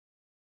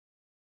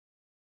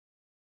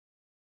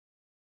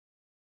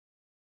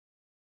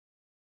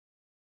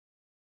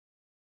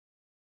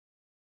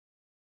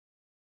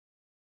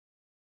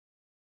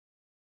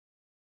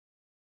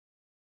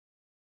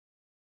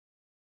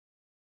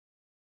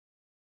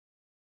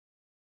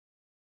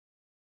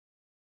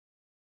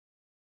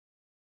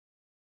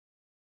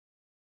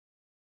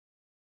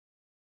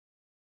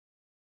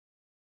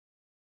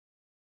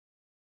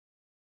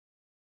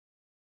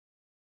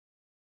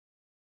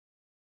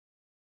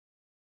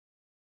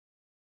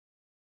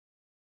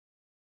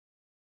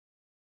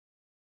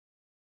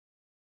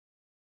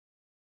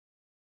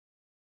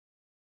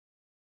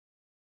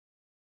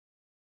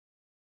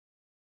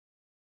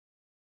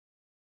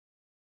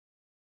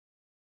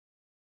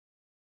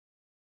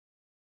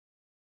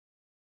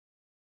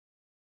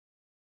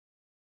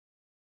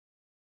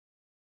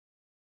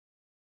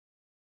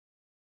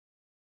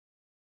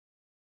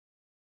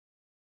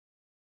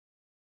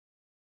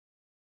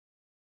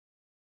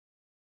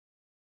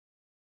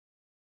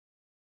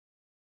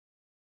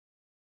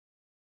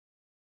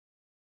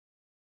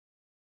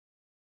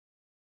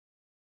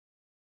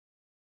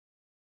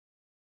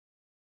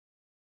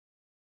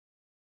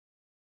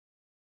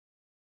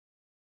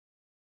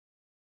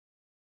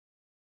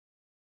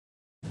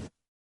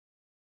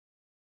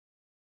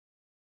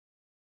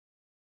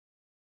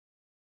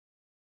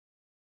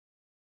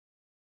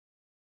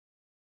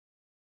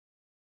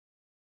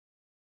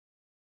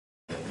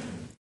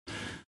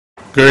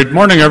Good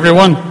morning,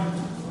 everyone.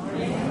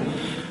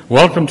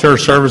 Welcome to our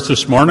service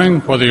this morning,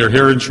 whether you're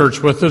here in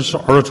church with us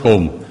or at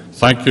home.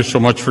 Thank you so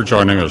much for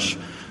joining us.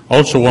 I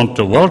also want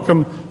to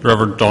welcome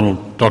Reverend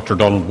Dr.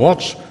 Donald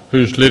Watts,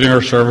 who's leading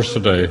our service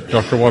today.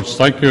 Dr. Watts,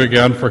 thank you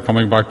again for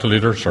coming back to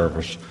lead our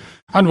service.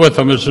 And with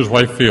him is his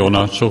wife,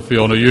 Fiona. So,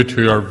 Fiona, you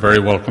two are very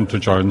welcome to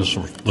join us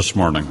this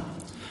morning.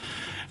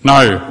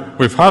 Now,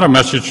 we've had a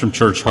message from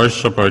Church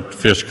House about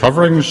face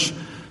coverings.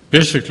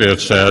 Basically, it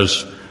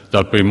says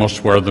that we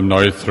must wear them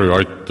now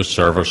throughout the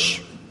service.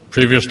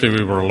 Previously,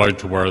 we were allowed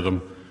to wear them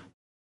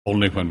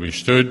only when we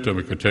stood, and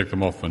we could take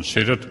them off when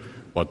seated,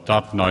 but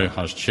that now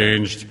has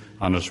changed,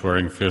 and it's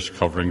wearing face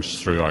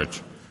coverings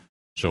throughout.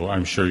 So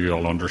I'm sure you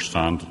all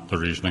understand the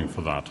reasoning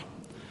for that.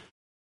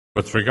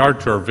 With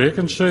regard to our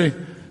vacancy,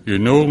 you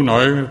know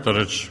now that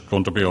it's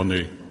going to be on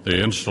the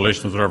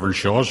installation of the Reverend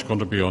Shaw is going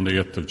to be on the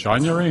 8th of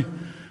January.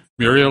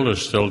 Muriel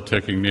is still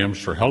taking names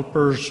for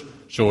helpers,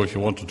 so if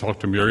you want to talk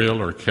to Muriel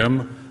or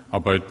Kim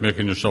about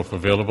making yourself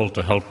available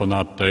to help on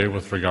that day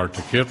with regard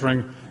to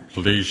catering,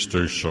 please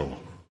do so.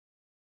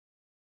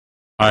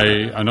 I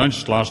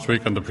announced last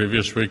week and the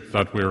previous week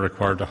that we are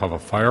required to have a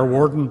fire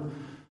warden.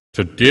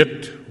 To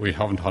date, we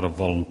haven't had a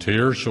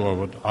volunteer, so I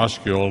would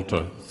ask you all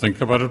to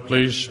think about it,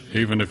 please,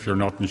 even if you're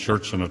not in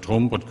church and at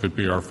home but could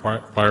be our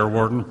fire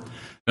warden.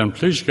 Then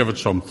please give it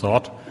some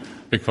thought,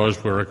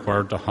 because we're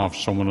required to have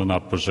someone in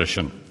that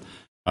position.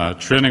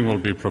 Training will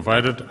be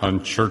provided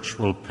and church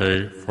will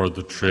pay for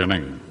the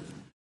training.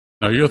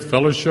 Now, Youth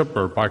Fellowship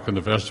are back in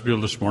the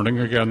vestibule this morning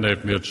again.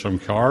 They've made some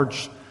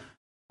cards,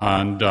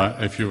 and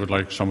if you would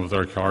like some of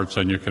their cards,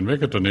 then you can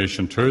make a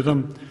donation to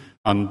them,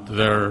 and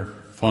their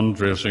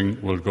fundraising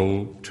will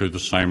go to the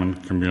Simon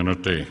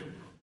community.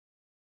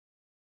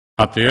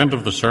 At the end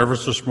of the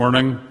service this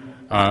morning,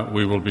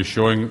 we will be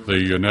showing the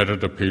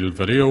United Appeal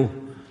video.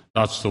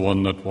 That's the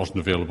one that wasn't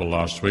available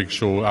last week.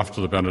 So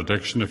after the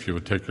benediction, if you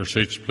would take your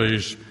seats,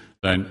 please,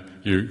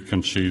 then you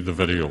can see the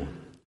video.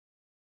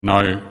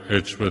 Now,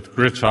 it's with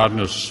great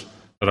sadness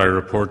that I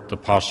report the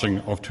passing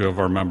of two of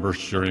our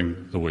members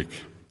during the week.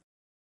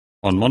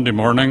 On Monday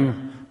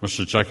morning,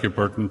 Mrs. Jackie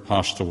Burton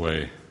passed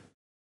away.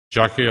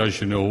 Jackie,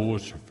 as you know,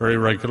 was a very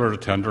regular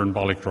attender in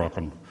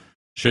Ballycrochan.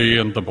 She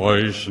and the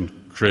boys and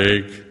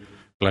Craig,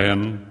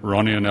 Glenn,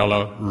 Ronnie and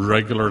Ella,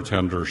 regular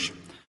attenders.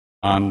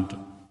 And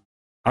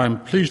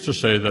I'm pleased to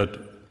say that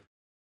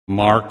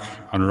Mark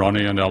and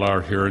Ronnie and Ella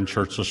are here in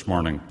church this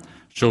morning.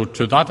 So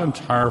to that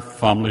entire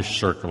family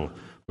circle,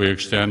 we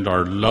extend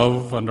our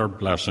love and our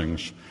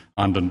blessings,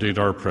 and indeed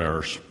our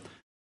prayers.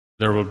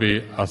 There will be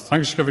a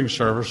Thanksgiving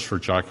service for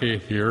Jackie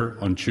here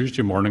on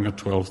Tuesday morning at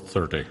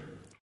 12:30.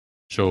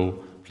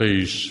 So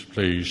please,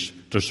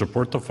 to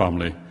support the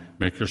family,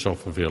 make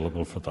yourself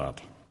available for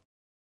that.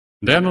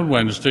 Then on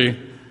Wednesday,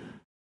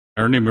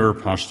 Ernie Moore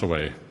passed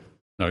away.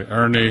 Now,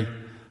 Ernie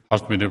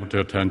hasn't been able to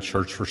attend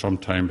church for some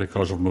time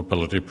because of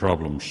mobility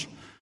problems.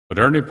 But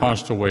Ernie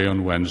passed away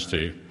on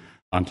Wednesday,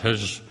 and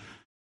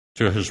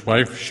to his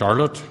wife,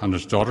 Charlotte, and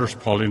his daughters,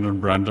 Pauline and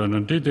Brenda, and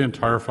indeed the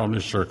entire family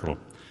circle,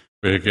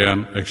 we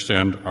again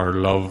extend our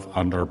love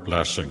and our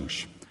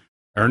blessings.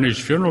 Ernie's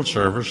funeral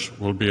service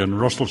will be in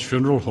Russell's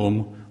Funeral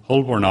Home,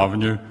 Holborn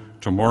Avenue,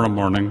 tomorrow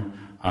morning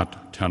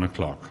at 10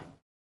 o'clock.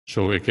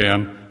 So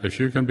again, if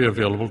you can be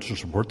available to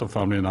support the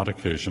family on that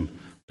occasion,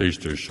 please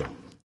do so.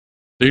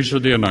 These are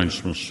the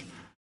announcements.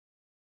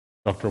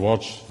 Dr.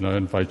 Watts, now I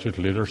invite you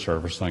to lead our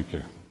service. Thank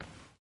you.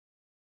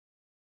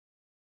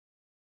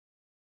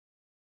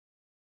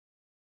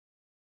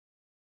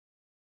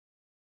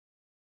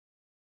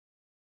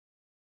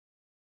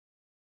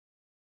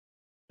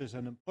 Is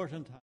an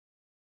important time.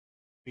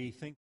 We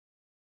think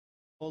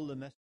all the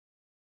messages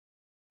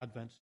of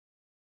Advent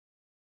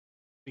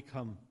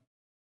become.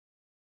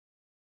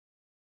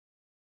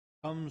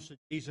 Comes to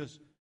Jesus,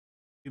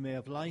 you may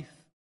have life,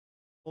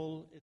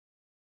 all it.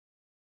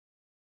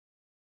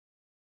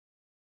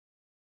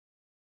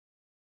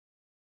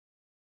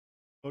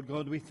 Lord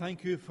God, we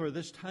thank you for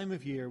this time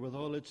of year with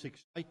all its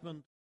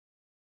excitement.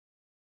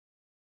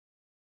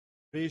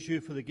 Praise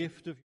you for the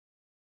gift of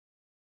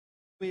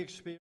we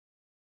experience.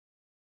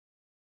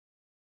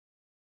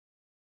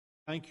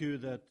 Thank you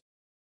that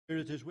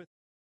Spirit is with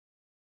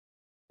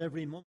us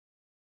every month.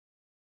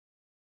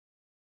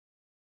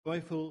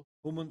 Joyful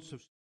moments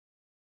of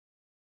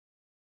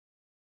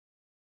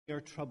we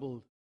are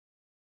troubled.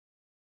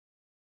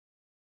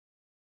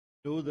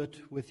 Know that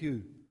with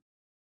you,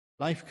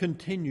 life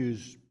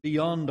continues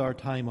beyond our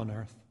time on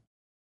earth,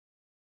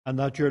 and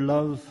that your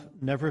love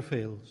never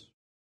fails.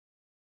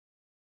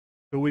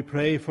 So we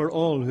pray for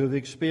all who have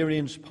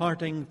experienced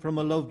parting from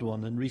a loved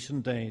one in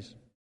recent days.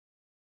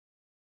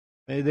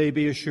 May they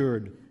be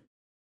assured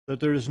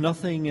that there is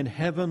nothing in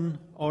heaven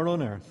or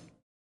on earth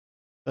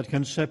that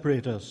can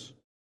separate us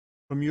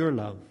from your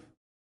love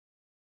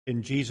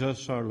in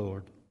Jesus our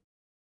Lord.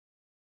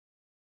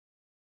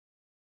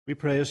 We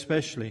pray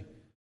especially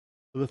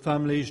for the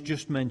families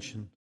just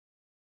mentioned.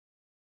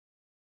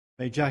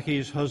 May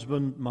Jackie's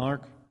husband,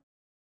 Mark,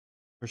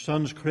 her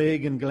sons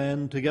Craig and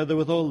Glenn, together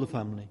with all the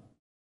family,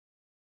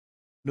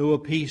 know a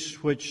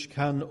peace which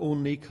can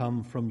only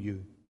come from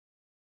you.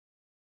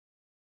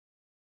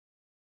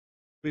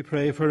 We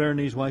pray for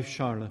Ernie's wife,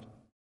 Charlotte.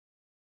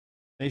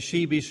 May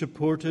she be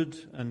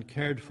supported and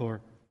cared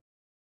for,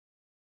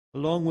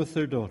 along with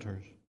their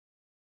daughters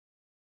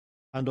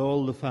and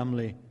all the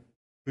family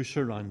who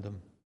surround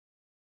them.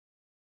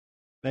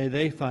 May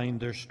they find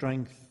their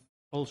strength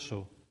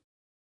also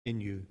in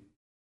you.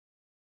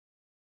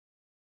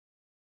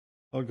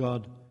 Lord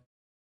God,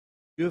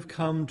 you have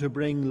come to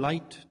bring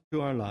light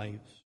to our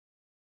lives,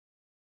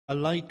 a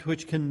light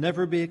which can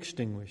never be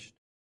extinguished.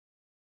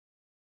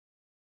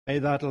 May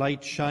that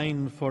light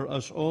shine for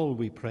us all,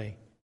 we pray,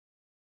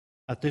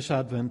 at this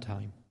Advent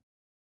time.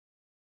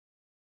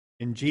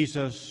 In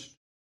Jesus,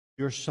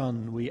 your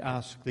Son, we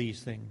ask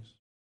these things.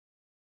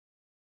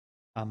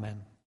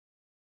 Amen.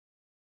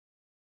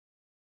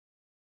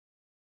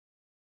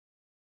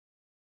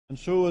 And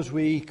so as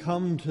we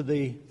come to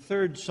the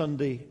third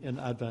Sunday in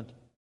Advent,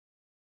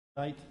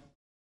 light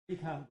three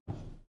candles.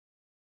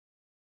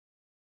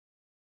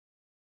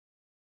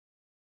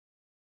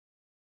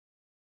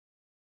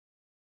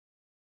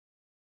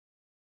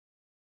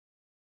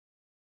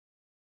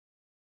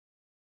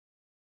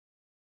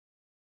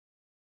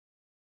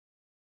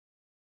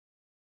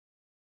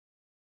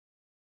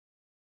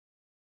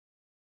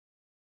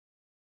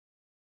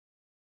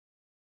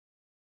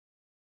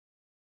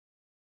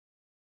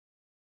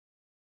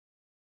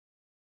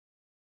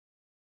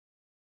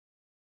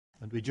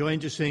 And we join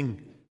to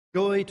sing,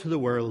 "Joy to the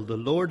world, the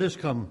Lord is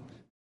come.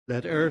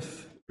 Let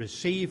earth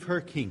receive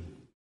her King."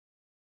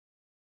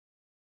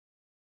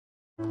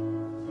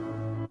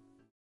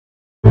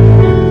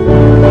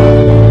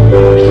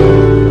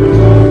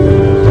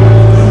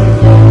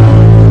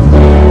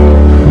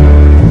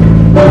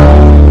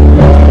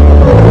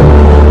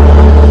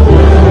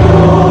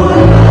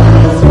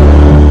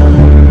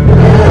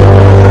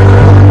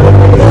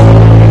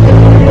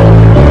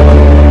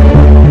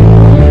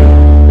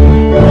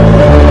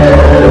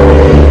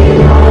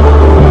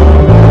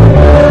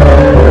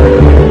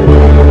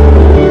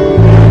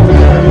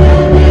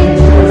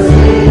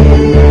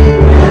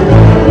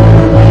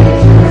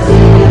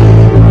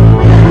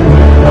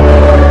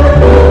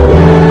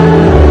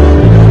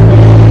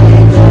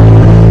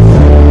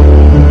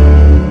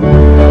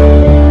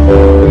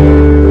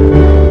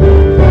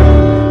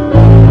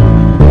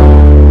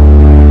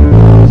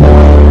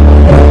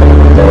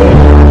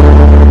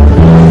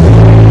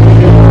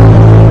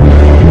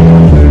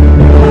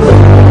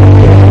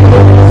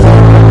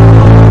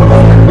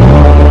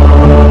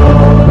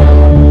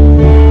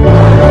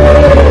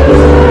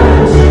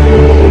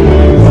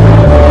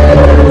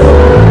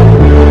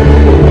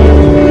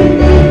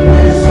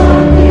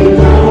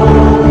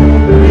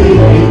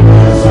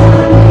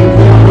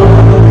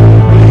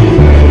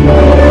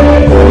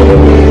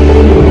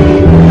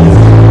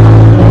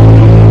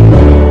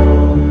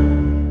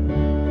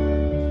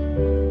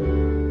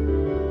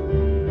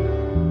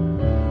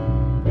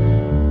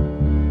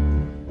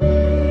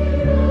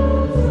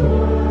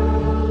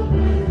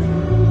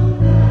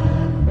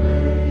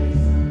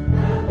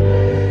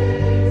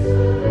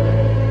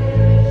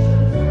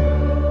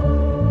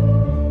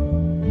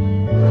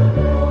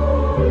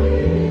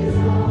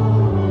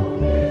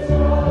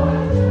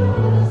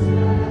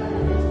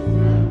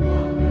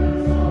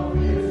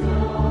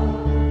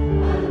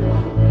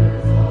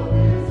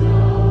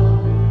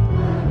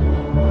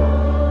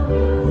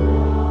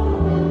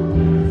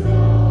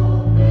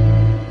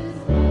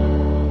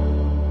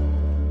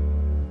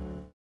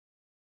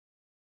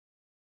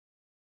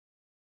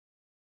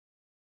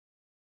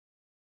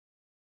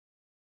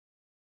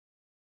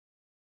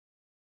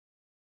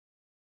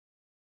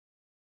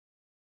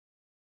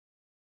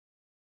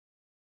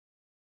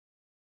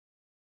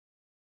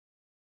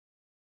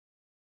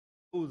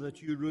 Oh,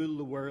 that you rule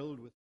the world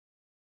with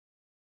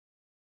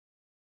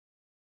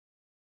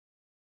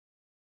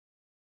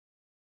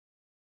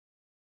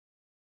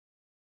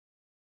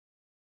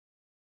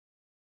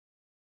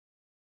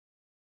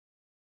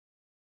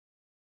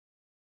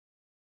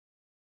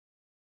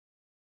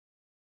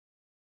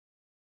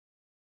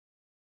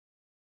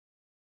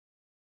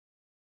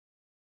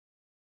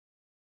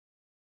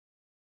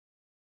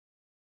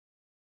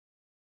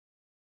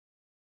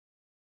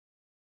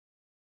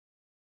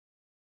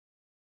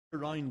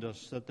around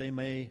us that they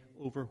may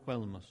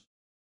overwhelm us.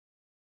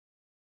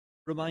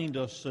 Remind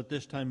us at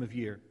this time of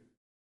year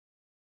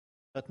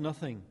that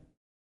nothing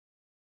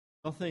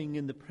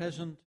in the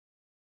present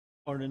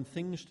or in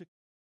things to come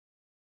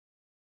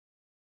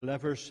will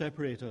ever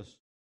separate us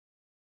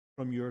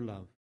from your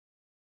love.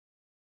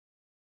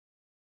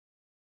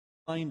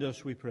 Remind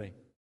us, we pray,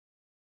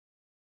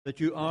 that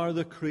you are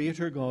the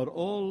Creator God.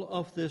 All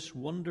of this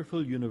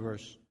wonderful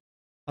universe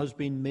has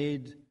been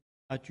made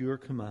at your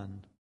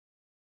command.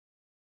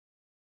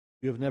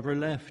 You have never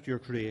left your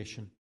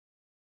creation,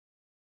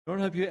 nor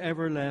have you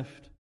ever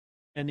left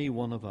any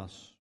one of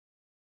us.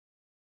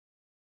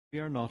 We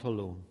are not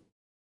alone.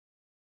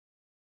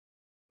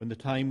 When the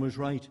time was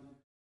right,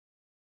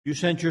 you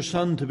sent your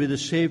Son to be the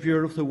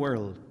Savior of the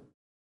world.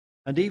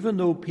 And even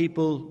though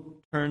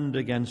people turned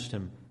against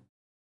him,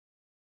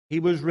 He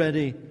was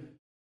ready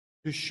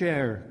to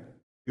share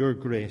your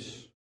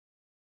grace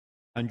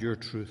and your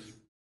truth.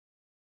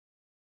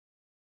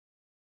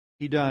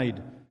 He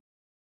died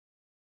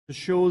to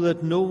show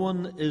that no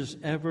one is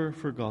ever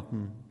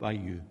forgotten by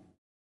you.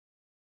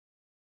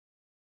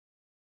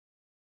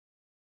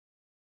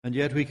 And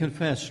yet we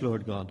confess,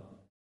 Lord God,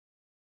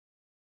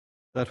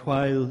 that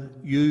while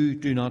you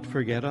do not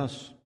forget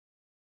us,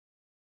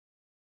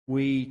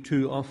 we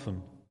too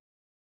often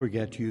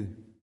forget you.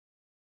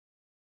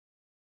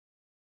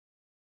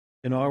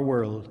 In our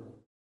world,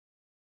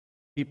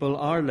 people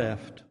are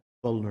left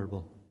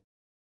vulnerable.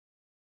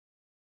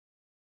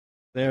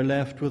 They are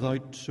left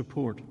without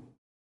support.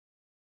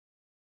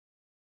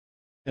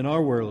 In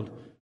our world,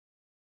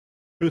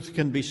 truth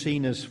can be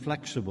seen as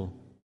flexible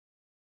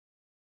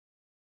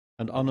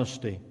and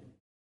honesty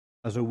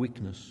as a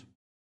weakness.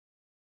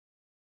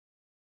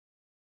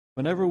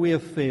 Whenever we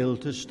have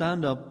failed to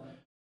stand up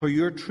for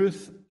your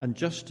truth and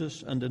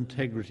justice and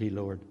integrity,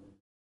 Lord,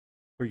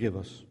 forgive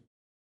us.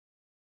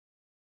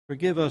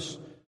 Forgive us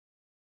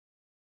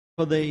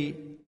for the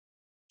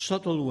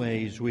subtle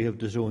ways we have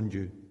disowned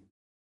you,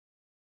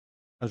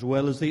 as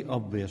well as the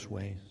obvious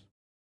ways.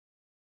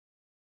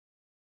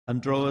 And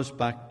draw us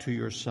back to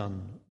your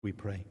Son, we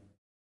pray.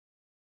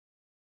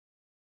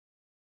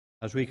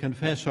 As we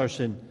confess our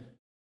sin,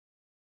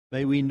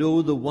 may we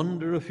know the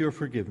wonder of your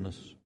forgiveness.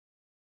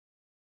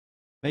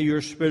 May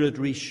your Spirit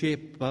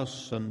reshape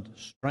us and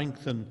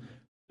strengthen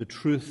the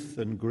truth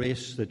and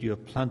grace that you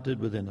have planted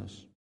within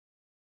us.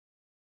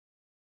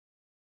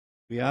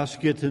 We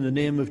ask it in the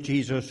name of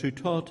Jesus, who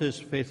taught his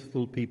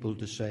faithful people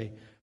to say,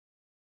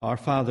 Our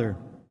Father,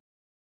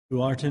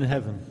 who art in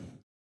heaven,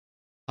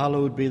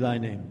 hallowed be thy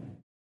name.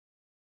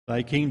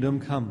 Thy kingdom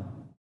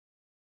come,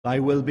 thy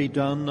will be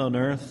done on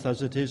earth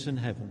as it is in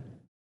heaven.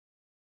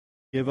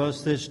 Give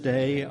us this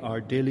day our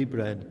daily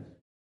bread,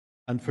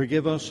 and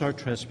forgive us our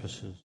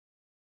trespasses,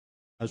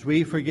 as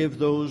we forgive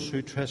those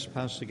who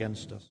trespass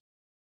against us.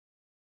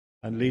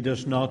 And lead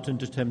us not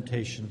into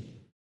temptation,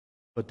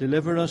 but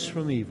deliver us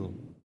from evil.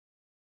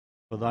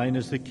 For thine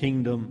is the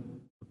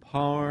kingdom, the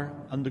power,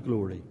 and the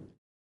glory,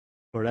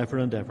 forever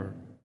and ever.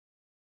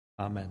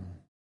 Amen.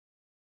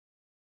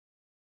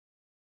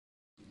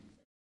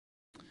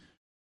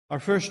 Our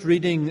first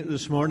reading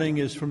this morning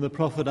is from the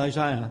prophet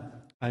Isaiah,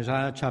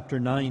 Isaiah chapter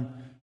 9,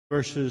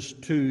 verses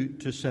 2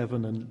 to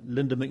 7, and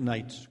Linda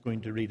McKnight's going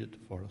to read it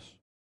for us.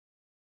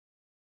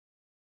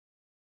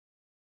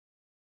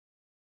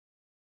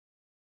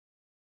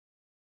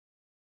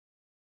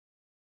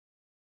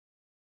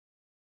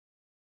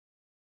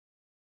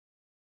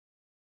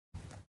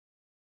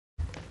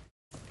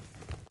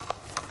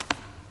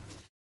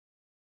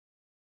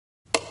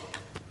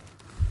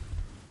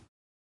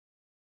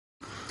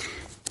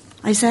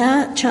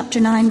 Isaiah chapter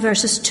 9,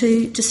 verses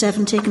 2 to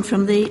 7, taken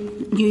from the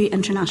New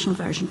International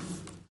Version.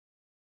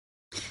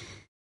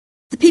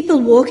 The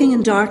people walking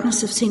in darkness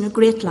have seen a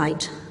great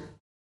light.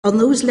 On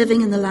those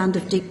living in the land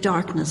of deep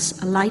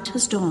darkness, a light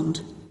has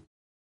dawned.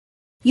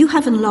 You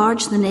have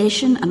enlarged the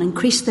nation and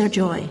increased their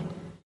joy.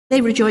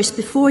 They rejoice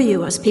before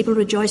you as people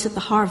rejoice at the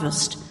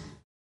harvest,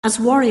 as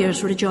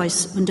warriors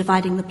rejoice when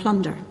dividing the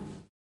plunder.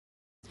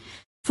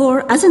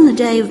 For as in the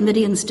day of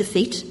Midian's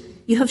defeat,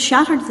 you have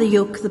shattered the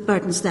yoke that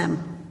burdens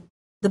them,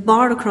 the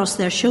bar across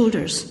their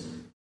shoulders,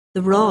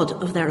 the rod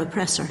of their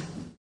oppressor.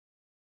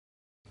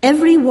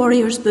 Every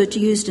warrior's boot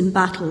used in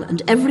battle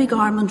and every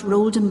garment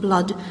rolled in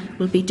blood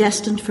will be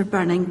destined for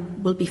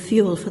burning, will be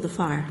fuel for the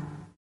fire.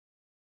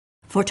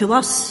 For to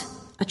us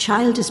a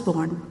child is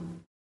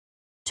born,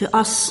 to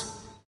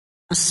us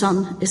a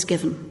son is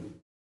given,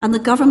 and the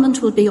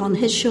government will be on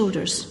his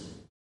shoulders,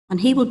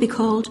 and he will be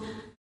called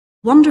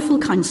Wonderful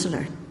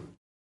Counselor,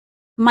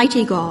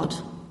 Mighty God,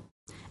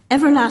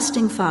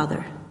 Everlasting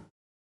Father,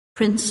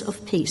 Prince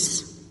of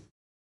Peace.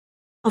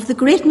 Of the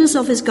greatness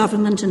of his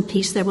government and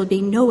peace there will be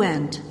no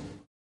end.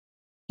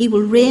 He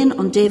will reign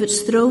on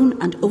David's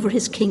throne and over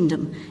his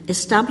kingdom,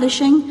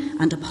 establishing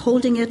and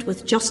upholding it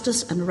with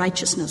justice and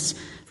righteousness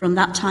from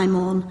that time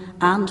on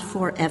and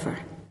forever.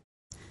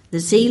 The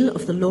zeal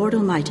of the Lord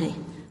Almighty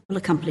will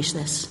accomplish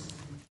this.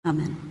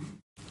 Amen.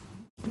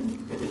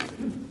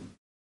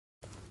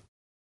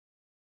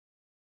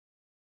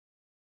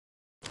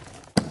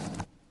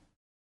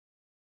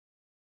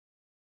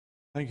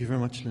 Thank you very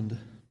much, Linda.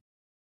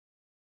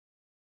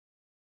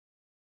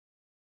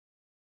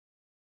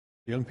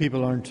 The young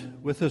people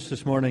aren't with us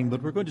this morning,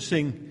 but we're going to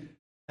sing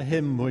a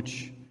hymn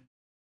which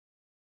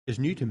is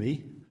new to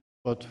me,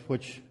 but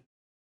which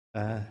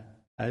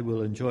I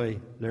will enjoy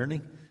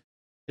learning.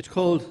 It's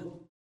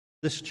called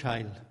This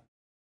Child.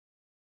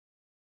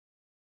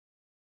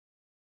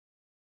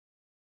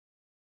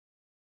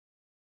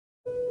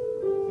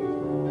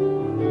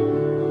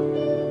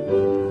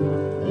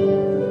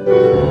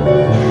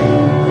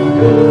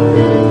 Thank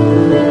you.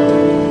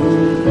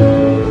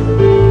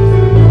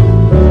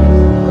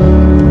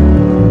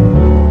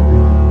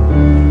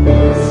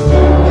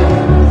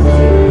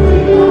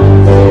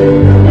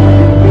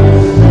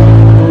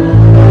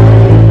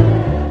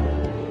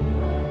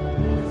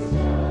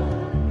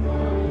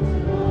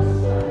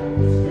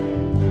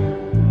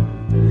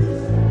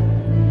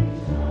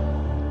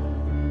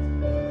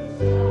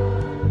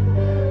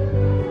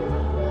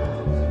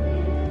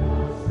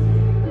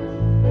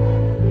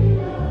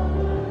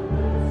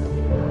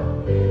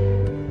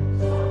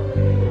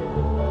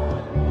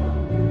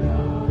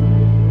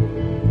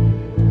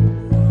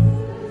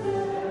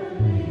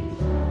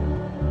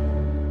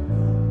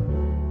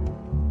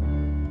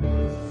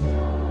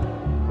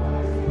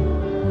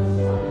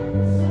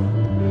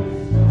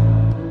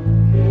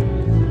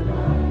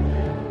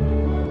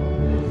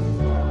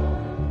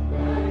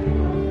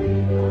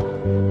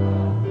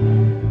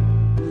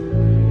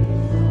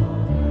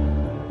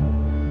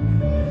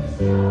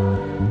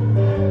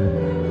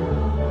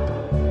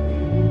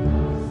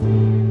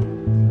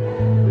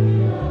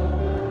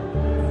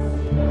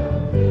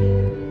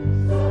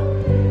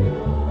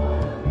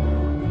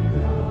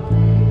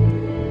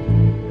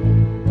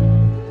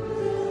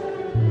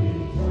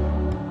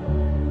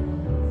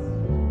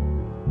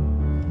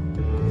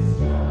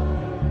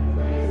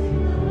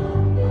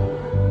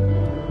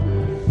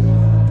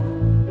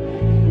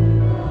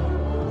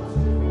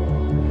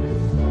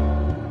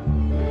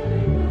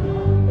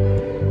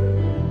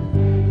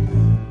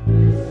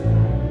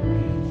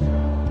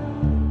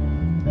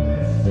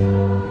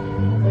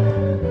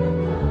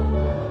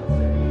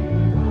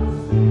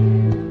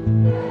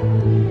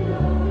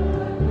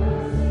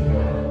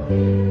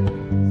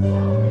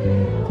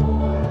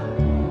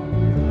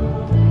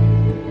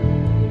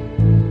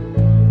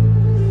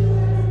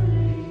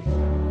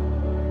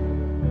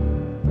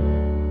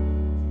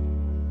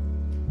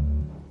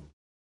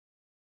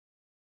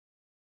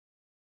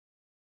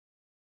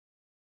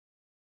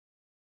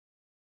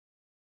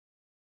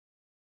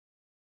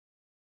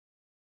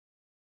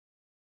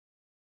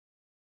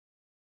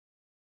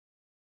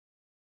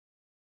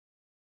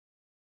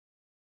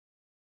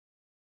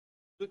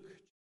 Luke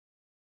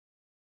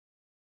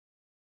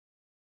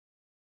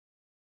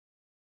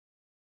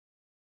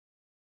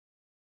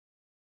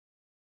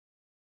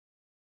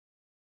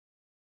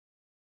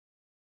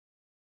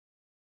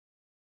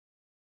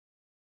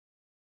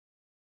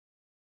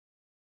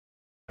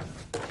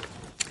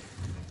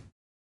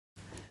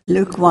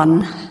Luke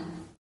 1,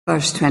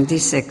 verse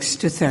 26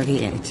 to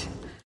 38.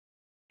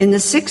 In the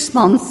 6th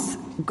month,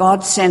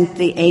 God sent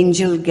the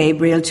angel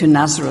Gabriel to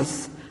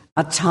Nazareth,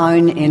 a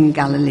town in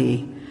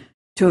Galilee,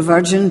 to a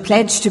virgin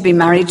pledged to be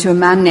married to a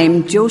man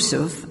named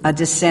Joseph, a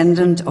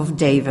descendant of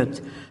David.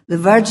 The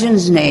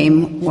virgin's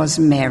name was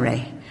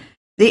Mary.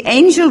 The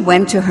angel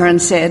went to her and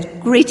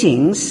said,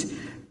 "Greetings,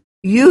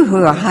 you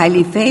who are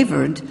highly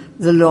favored,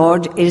 the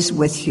Lord is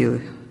with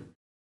you."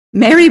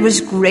 Mary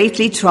was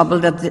greatly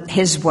troubled at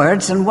his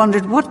words and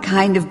wondered what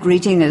kind of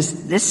greeting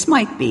this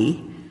might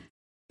be.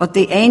 But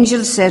the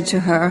angel said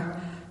to her,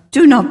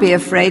 "Do not be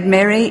afraid,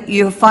 Mary.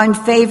 You have found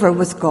favor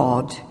with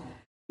God.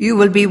 You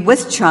will be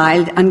with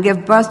child and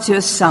give birth to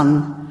a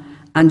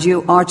son, and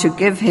you are to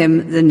give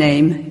him the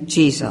name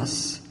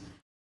Jesus.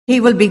 He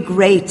will be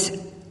great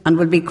and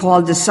will be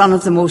called the Son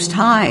of the Most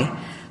High.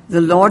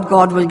 The Lord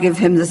God will give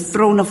him the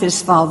throne of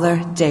his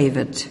father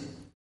David.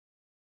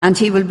 And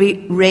he will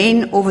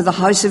reign over the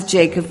house of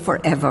Jacob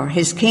forever.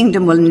 His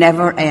kingdom will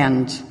never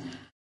end."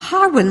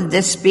 "How will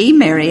this be,"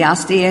 Mary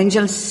asked the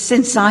angel,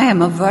 "since I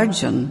am a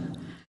virgin?"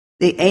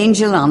 The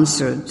angel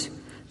answered,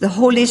 "The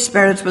Holy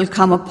Spirit will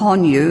come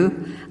upon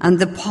you, and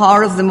the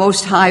power of the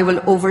Most High will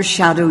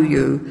overshadow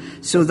you.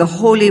 So the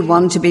Holy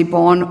One to be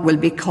born will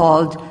be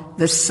called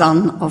the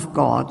Son of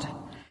God.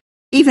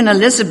 Even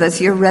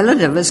Elizabeth, your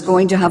relative, is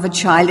going to have a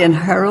child in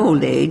her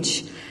old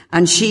age,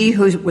 and she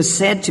who was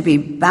said to be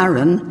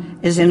barren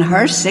is in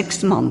her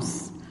 6th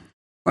month.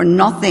 For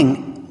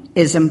nothing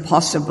is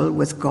impossible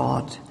with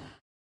God."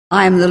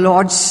 "I am the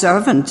Lord's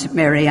servant,"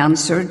 Mary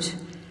answered.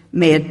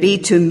 "May it be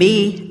to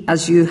me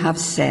as you have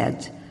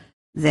said."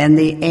 Then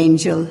the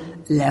angel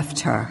left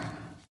her.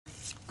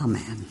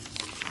 Amen.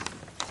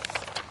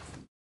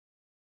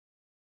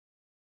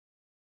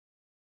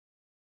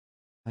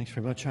 Thanks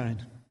very much,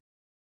 Aaron.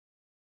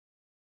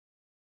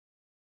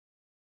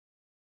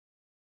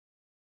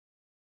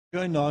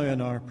 Join now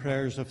in our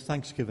prayers of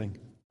thanksgiving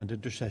and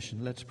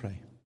intercession. Let's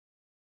pray.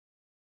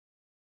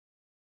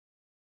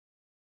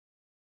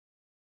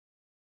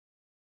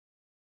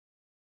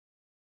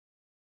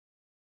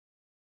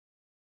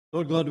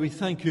 Lord God, we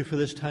thank you for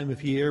this time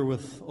of year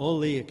with all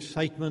the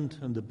excitement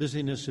and the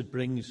busyness it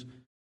brings,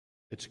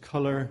 its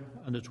colour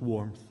and its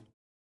warmth.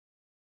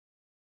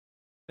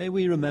 May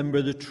we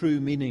remember the true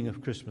meaning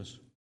of Christmas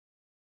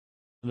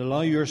and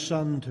allow your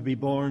Son to be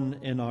born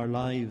in our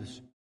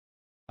lives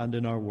and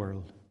in our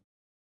world.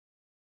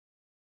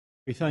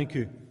 We thank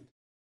you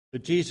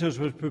that Jesus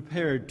was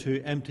prepared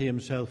to empty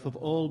himself of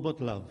all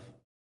but love.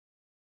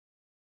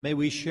 May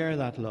we share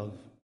that love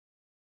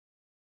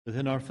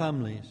within our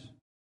families,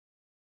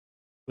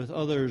 with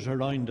others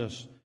around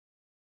us,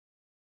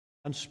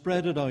 and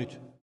spread it out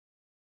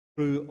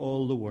through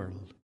all the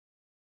world.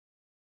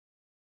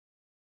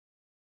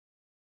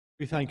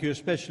 We thank you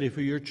especially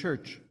for your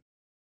church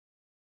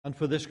and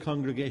for this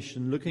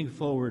congregation looking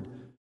forward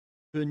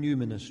to a new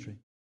ministry.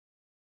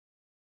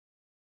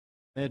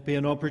 May it be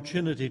an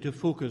opportunity to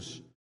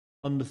focus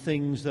on the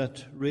things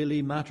that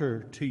really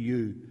matter to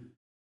you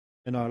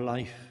in our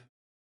life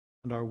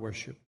and our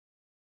worship.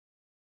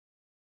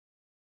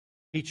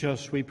 Teach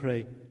us, we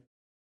pray,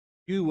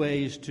 new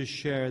ways to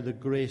share the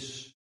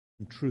grace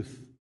and truth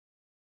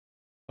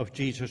of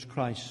Jesus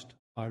Christ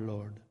our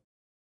Lord.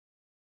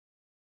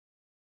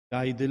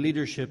 Guide the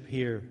leadership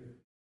here,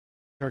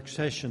 church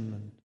session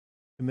and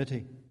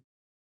committee,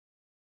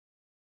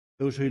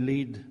 those who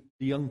lead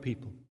the young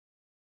people.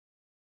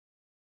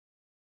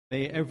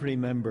 May every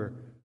member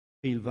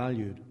feel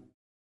valued,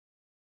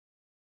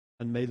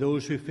 and may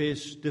those who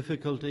face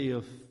difficulty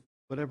of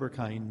whatever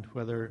kind,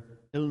 whether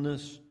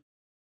illness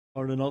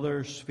or in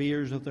other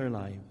spheres of their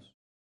lives,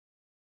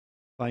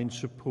 find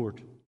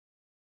support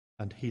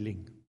and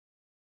healing.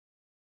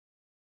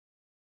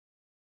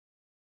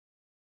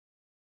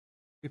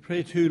 We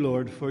pray too,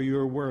 Lord, for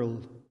your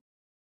world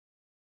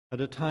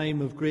at a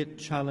time of great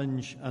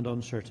challenge and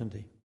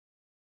uncertainty.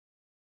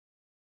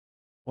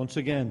 Once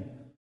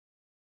again,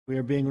 we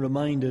are being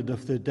reminded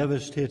of the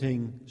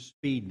devastating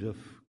speed of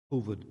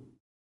COVID,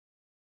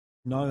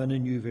 now in a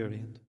new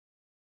variant.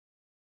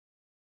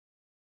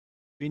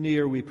 Be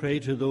near, we pray,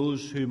 to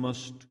those who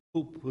must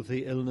cope with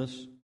the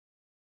illness,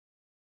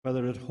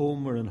 whether at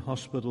home or in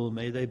hospital.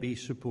 May they be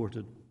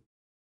supported.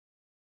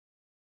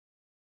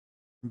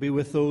 Be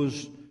with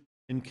those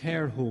in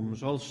care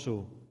homes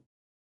also, who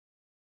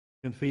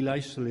can feel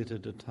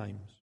isolated at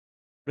times.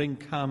 Bring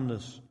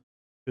calmness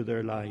to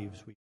their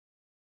lives.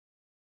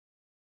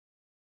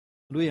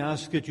 And we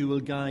ask that you will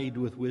guide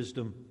with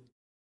wisdom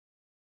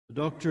the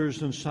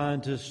doctors and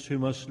scientists who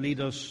must lead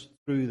us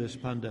through this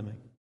pandemic.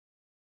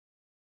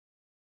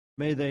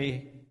 May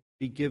they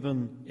be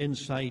given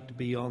insight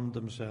beyond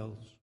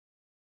themselves.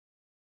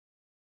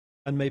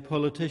 And may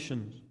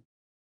politicians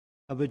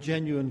have a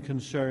genuine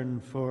concern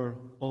for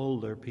all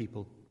their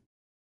people.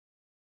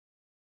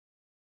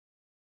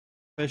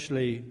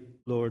 Especially,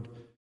 Lord,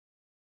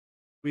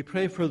 we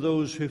pray for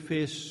those who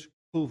face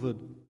COVID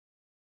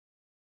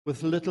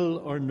with little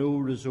or no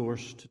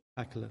resource to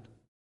tackle it.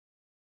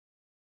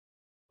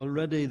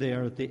 Already they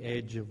are at the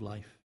edge of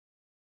life.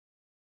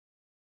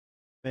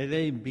 May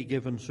they be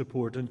given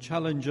support, and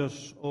challenge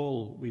us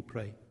all, we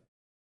pray,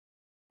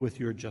 with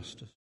your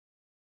justice.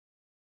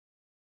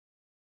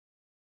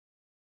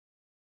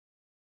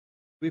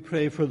 We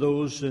pray for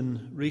those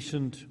in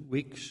recent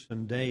weeks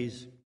and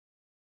days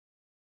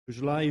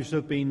whose lives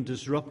have been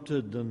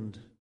disrupted and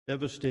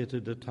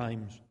devastated at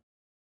times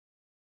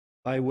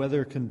by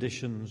weather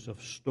conditions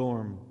of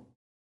storm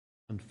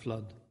and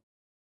flood.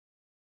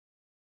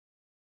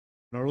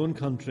 In our own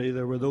country,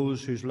 there were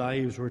those whose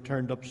lives were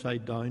turned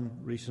upside down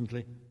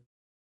recently.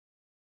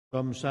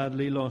 Some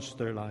sadly lost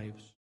their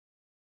lives,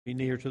 be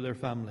near to their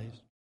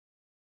families.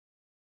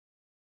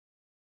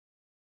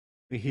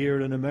 We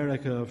hear in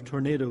America of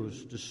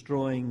tornadoes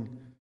destroying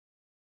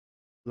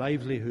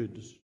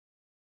livelihoods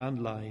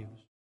and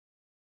lives.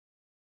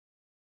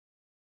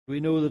 We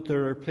know that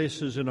there are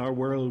places in our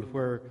world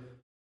where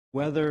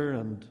weather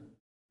and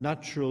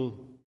natural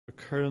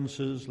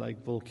occurrences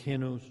like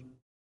volcanoes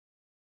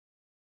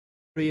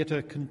create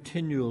a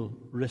continual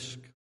risk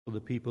for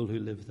the people who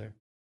live there.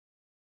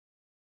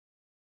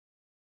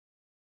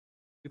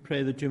 We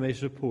pray that you may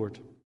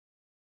support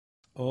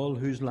all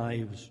whose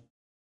lives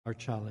are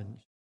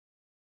challenged.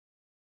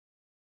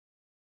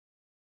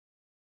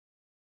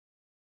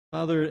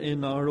 Father,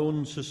 in our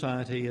own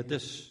society at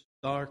this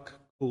dark,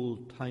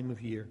 cold time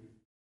of year,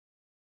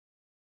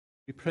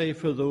 we pray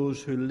for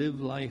those who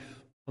live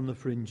life on the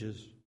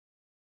fringes,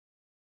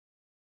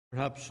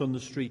 perhaps on the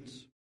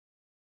streets,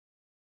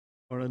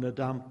 or in a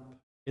damp,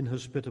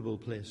 inhospitable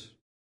place.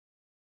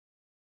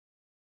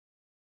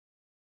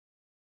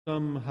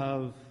 Some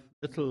have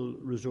little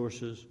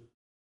resources,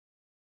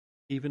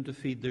 even to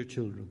feed their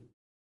children.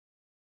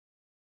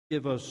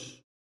 Give us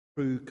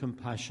true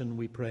compassion,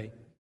 we pray.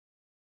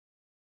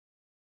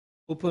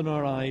 Open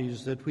our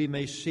eyes that we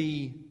may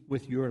see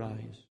with your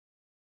eyes,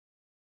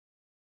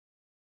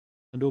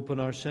 and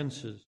open our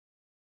senses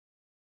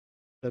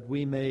that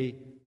we may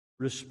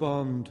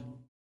respond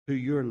to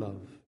your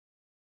love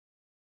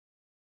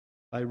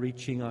by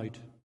reaching out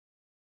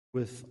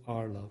with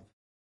our love.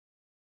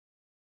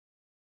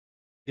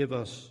 Give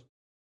us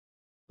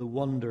the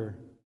wonder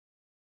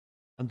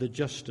and the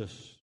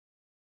justice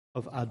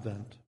of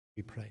Advent,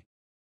 we pray.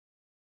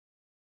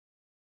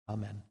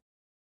 Amen.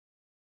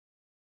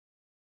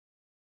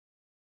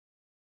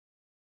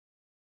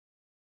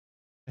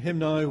 A hymn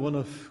now, one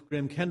of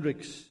Graham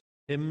Kendrick's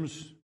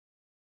hymns,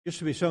 used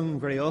to be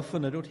sung very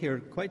often. I don't hear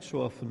it quite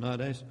so often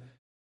nowadays.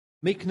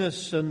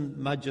 Meekness and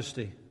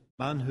majesty,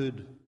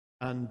 manhood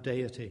and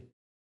deity,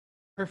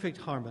 perfect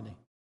harmony,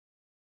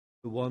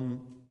 the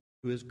one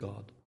who is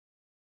God.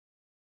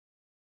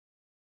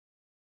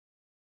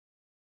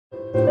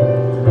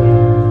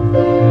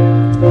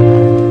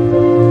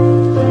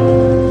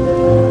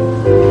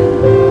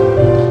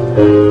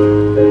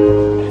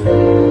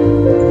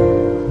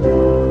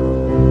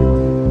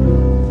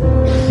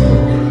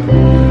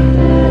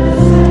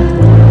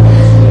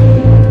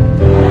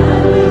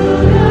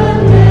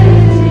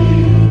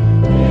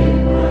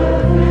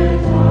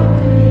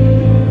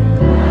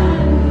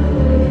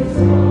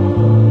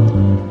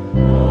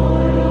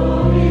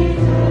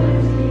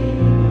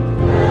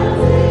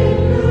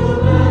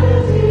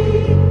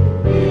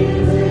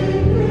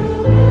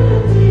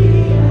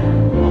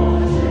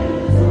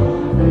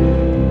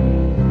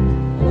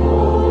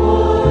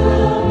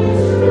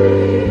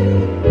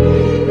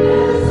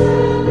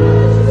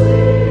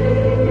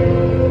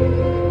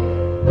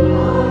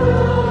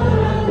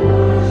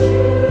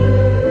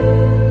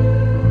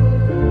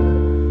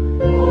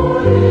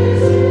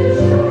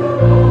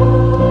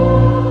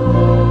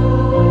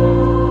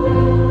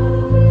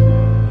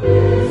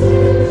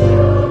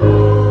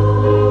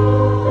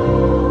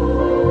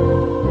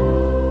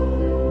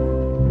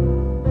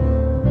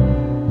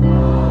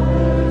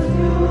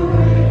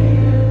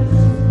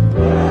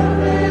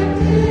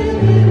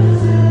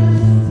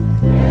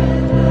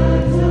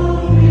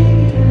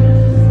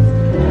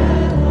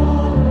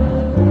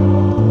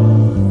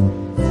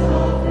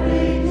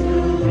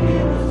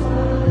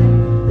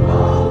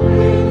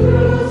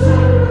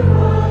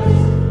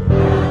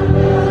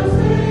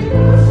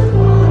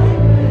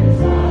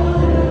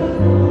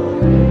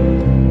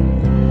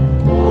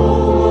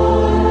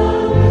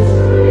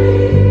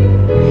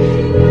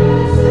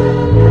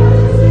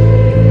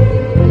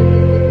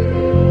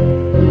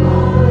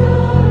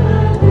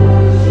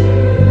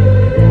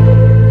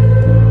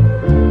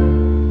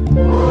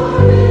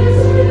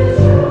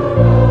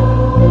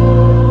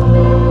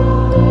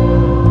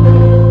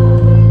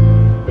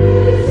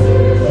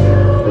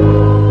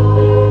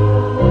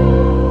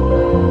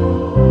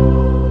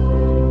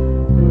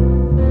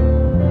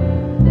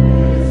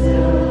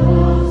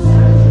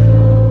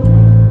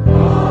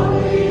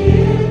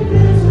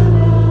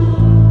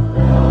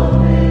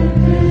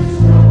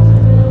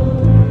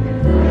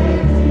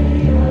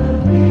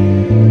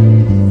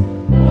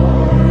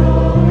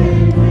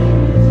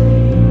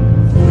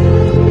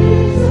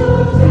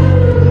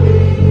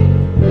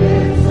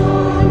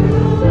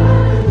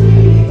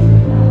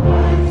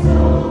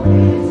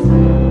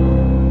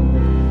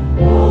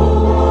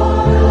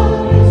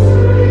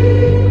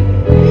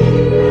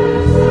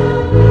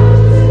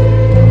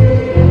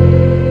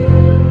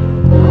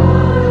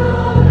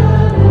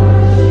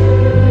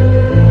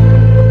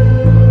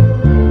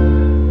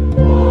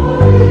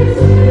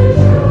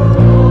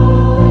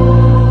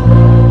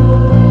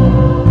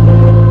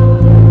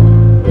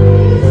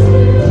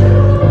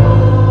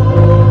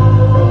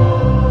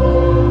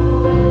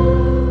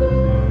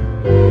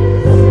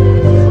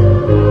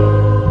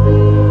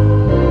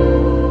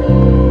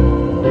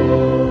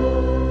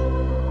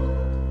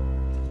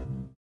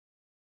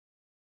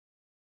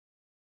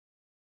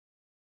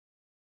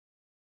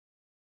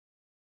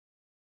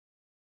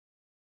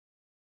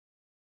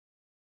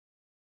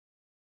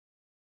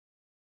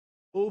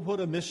 Oh, what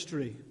a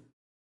mystery!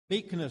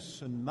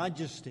 Meekness and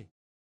majesty.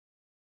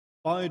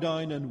 Bow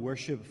down and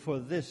worship, for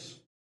this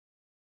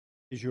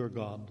is your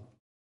God.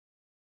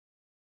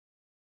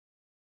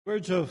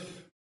 Words of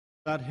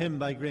that hymn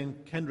by Graham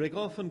Kendrick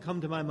often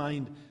come to my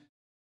mind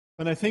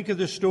when I think of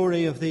the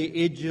story of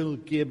the angel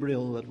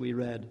Gabriel that we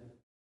read,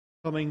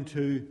 coming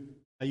to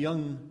a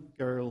young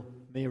girl,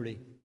 Mary,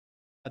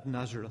 at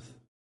Nazareth.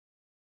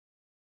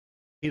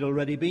 He'd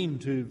already been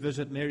to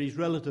visit Mary's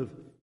relative,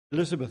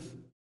 Elizabeth,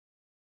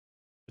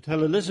 to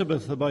tell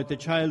Elizabeth about the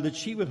child that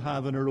she would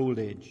have in her old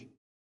age,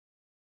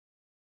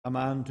 a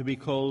man to be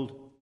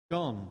called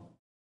John,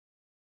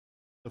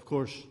 of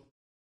course,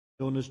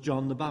 known as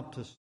John the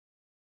Baptist.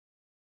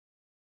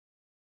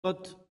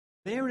 But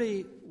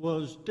Mary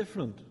was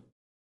different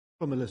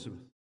from Elizabeth.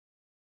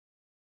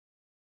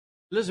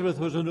 Elizabeth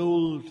was an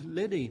old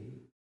lady,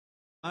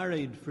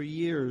 married for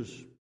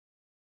years.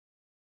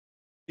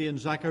 She and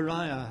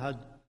Zachariah had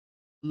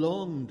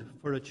longed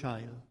for a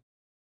child.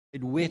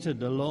 They'd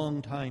waited a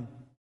long time.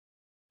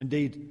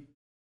 Indeed,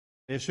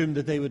 they assumed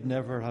that they would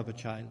never have a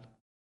child.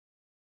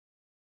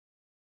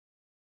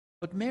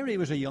 But Mary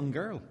was a young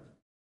girl,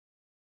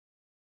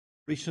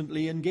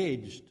 recently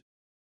engaged,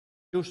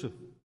 Joseph.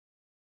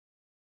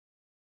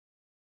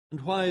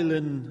 And while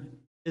in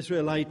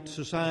Israelite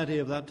society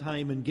of that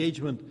time,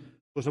 engagement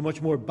was a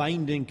much more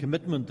binding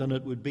commitment than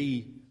it would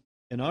be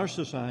in our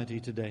society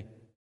today.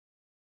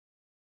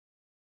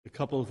 The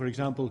couple, for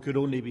example, could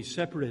only be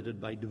separated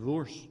by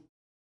divorce.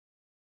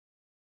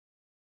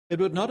 It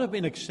would not have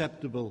been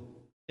acceptable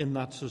in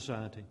that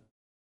society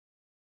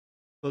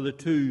for the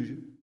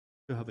two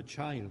to have a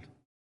child.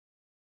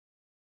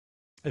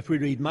 If we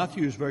read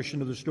Matthew's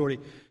version of the story,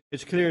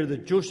 it's clear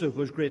that Joseph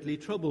was greatly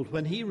troubled.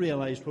 When he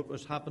realized what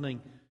was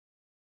happening,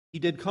 he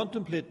did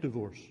contemplate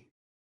divorce.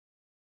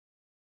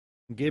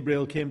 And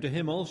Gabriel came to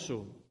him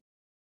also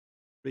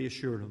to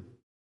reassure him.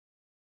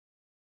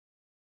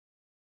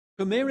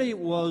 So Mary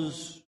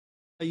was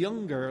a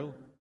young girl,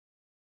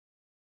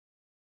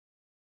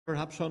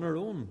 perhaps on her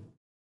own,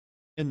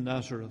 in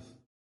Nazareth,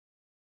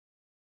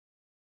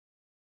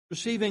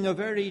 receiving a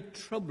very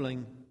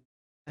troubling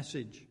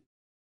message.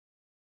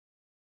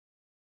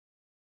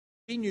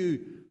 She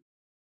knew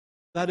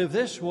that if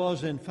this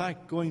was in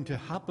fact going to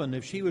happen,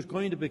 if she was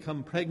going to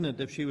become pregnant,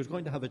 if she was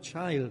going to have a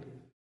child,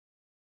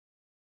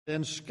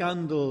 then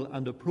scandal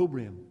and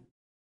opprobrium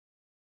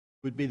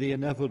would be the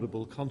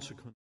inevitable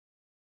consequence.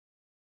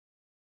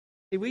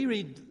 We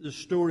read the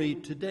story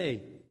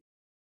today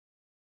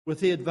with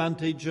the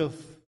advantage of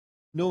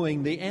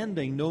knowing the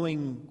ending,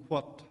 knowing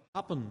what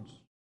happens.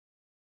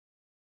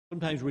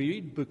 Sometimes we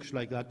read books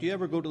like that. Do you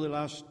ever go to the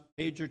last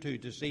page or two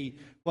to see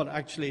what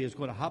actually is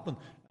going to happen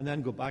and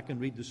then go back and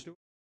read the story?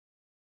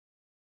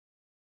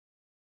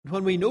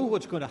 When we know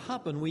what's going to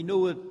happen, we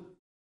know it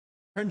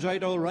turns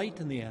out all right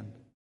in the end.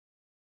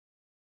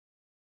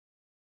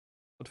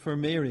 But for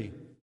Mary,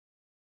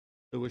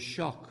 there was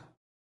shock.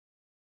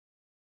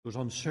 There was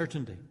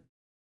uncertainty.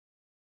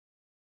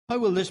 How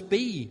will this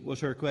be,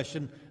 was her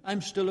question.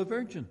 I'm still a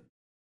virgin.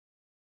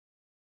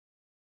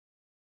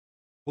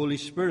 Holy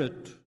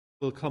Spirit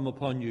will come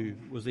upon you,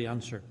 was the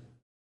answer.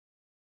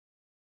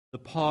 The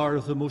power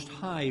of the Most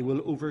High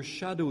will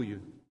overshadow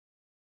you.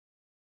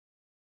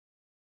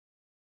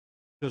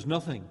 Because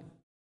nothing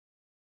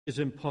is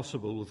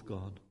impossible with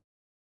God.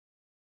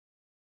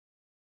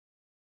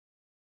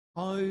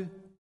 How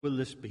will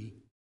this be?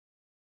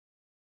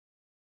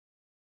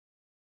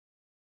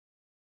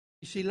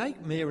 You see,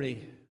 like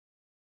Mary,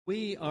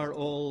 we are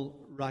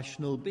all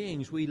rational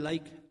beings. We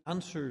like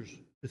answers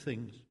to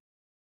things.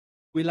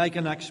 We like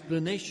an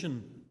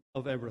explanation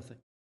of everything.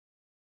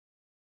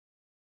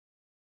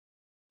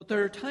 But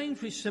there are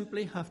times we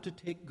simply have to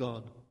take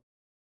God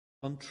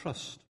on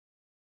trust.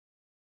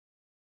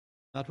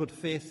 That's what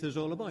faith is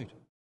all about.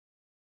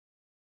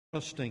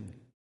 Trusting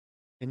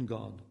in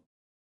God.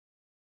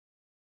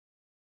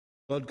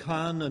 God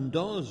can and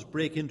does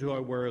break into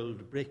our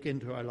world, break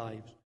into our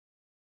lives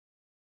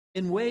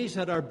in ways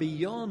that are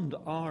beyond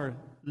our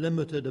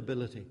limited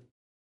ability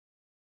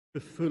to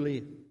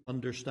fully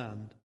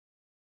understand.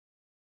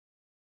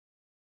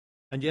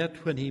 And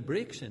yet, when he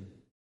breaks in,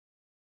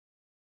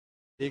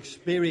 the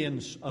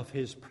experience of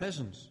his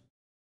presence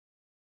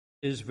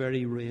is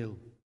very real.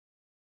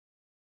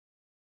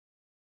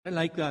 I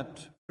like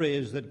that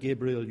phrase that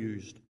Gabriel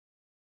used.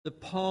 The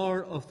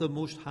power of the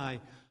Most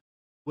High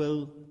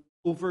will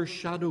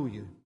overshadow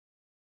you.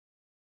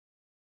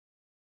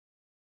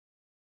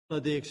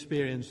 The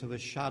experience of a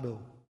shadow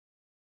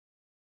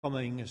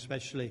coming,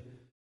 especially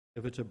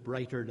if it's a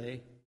brighter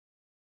day.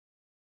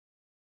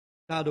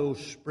 Shadow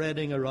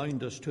spreading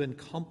around us to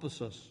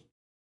encompass us.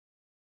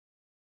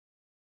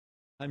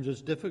 Sometimes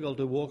it's difficult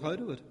to walk out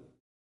of it.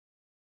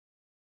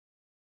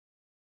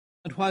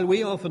 And while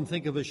we often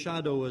think of a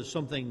shadow as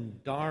something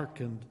dark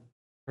and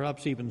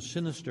perhaps even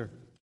sinister,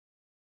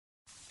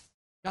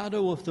 the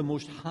shadow of the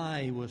Most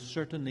High was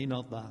certainly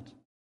not that.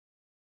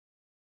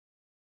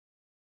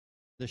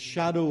 The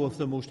shadow of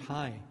the Most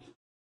High,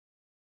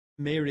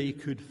 Mary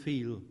could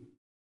feel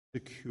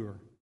secure.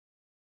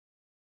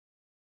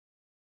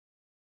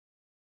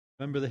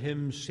 Remember the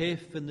hymn,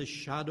 safe in the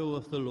shadow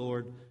of the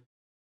Lord,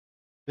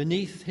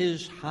 beneath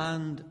his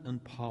hand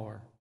and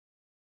power.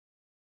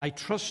 I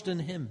trust in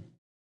him.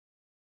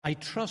 I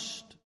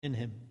trust in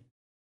him.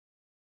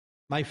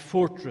 My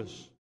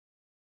fortress,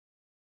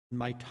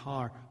 my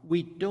tower.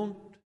 We don't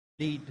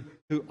need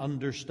to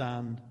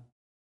understand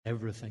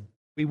everything.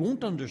 We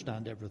won't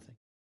understand everything.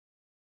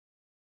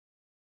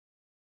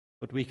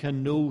 But we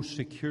can know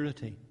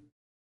security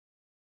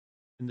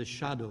in the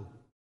shadow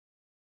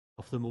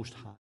of the Most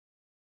High.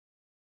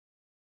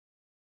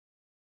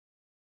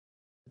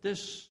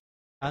 This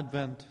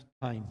Advent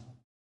time,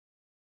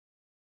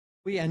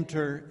 we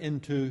enter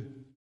into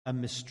a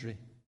mystery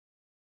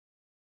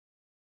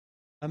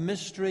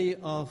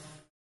of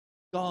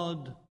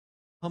God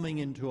coming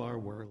into our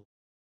world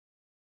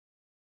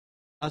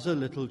as a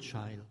little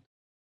child.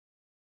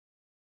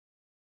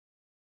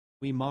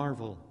 We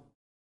marvel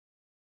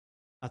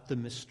at the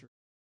mystery.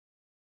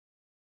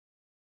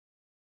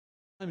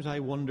 Sometimes I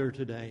wonder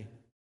today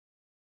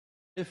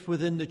if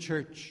within the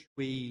church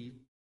we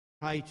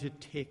try to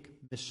take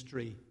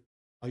mystery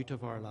out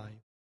of our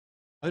life,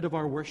 out of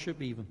our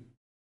worship even.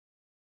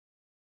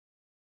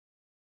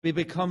 We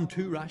become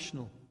too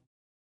rational.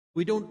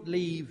 We don't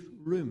leave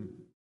room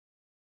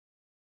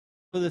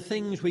for the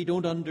things we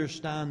don't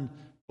understand,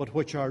 but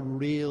which are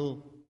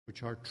real,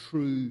 which are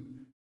true,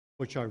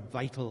 which are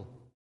vital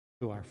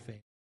to our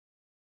faith.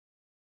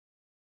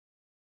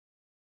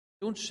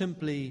 Don't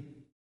simply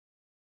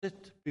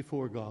sit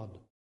before God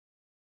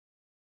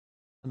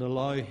and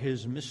allow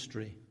his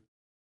mystery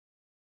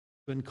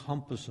to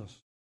encompass us,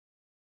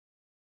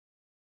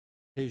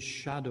 his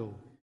shadow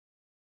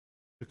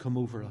to come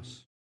over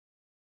us.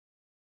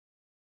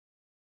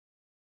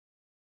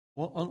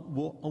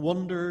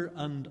 Wonder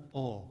and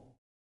awe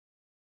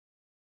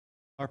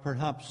are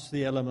perhaps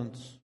the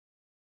elements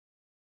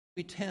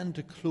we tend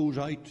to close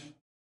out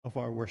of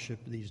our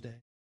worship these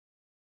days.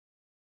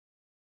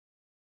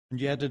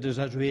 And yet it is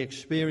as we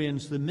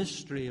experience the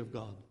mystery of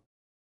God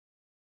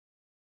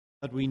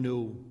that we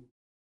know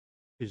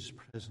his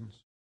presence.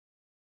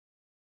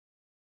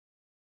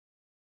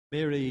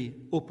 Mary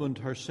opened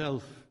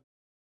herself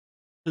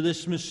to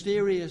this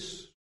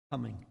mysterious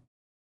coming,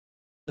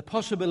 the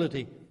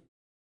possibility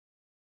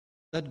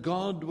that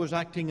God was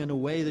acting in a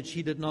way that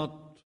she did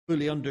not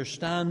fully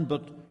understand,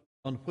 but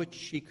on which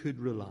she could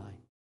rely.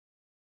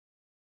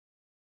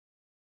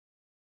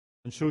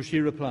 And so she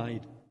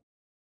replied,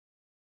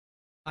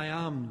 I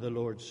am the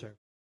Lord's servant.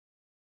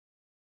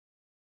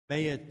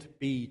 May it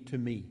be to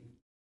me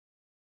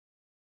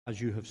as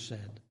you have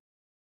said.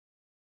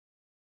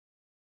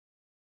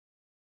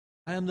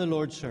 I am the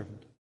Lord's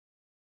servant.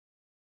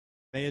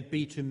 May it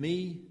be to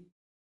me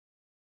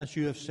as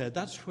you have said.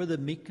 That's where the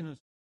meekness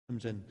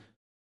comes in.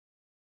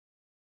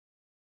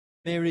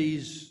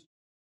 Mary's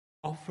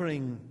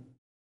offering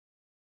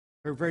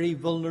her very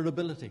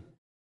vulnerability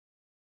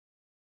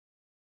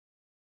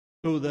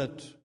so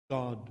that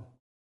God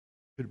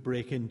could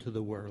break into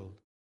the world.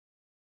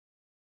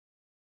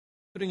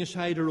 Putting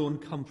aside her own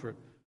comfort,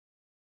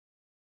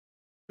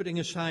 putting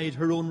aside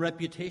her own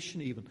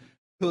reputation even,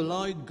 to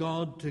allow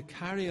God to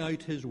carry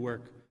out his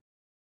work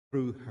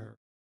through her.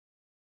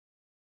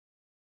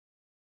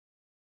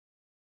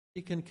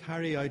 He can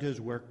carry out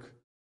his work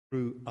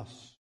through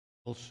us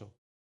also,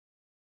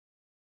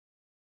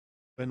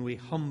 when we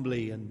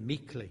humbly and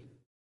meekly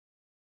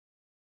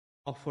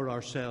offer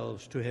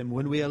ourselves to him,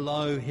 when we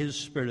allow his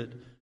Spirit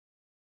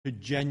to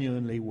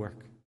genuinely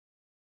work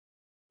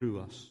through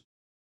us.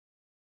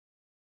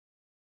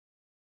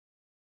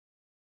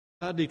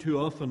 Sadly, too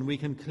often we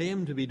can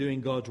claim to be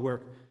doing God's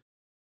work,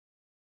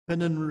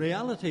 when in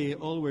reality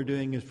all we're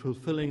doing is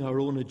fulfilling our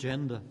own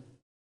agenda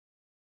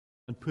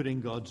and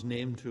putting God's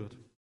name to it.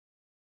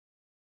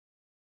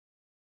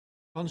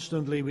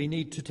 Constantly we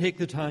need to take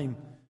the time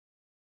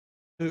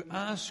to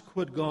ask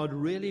what God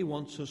really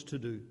wants us to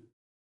do,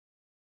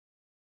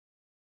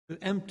 to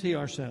empty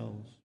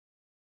ourselves,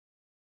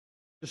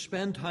 to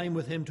spend time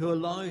with him, to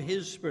allow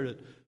his Spirit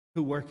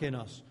to work in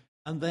us,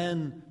 and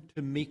then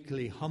to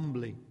meekly,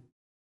 humbly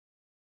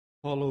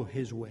follow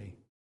his way.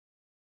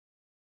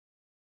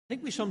 I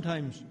think we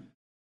sometimes,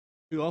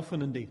 too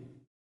often indeed,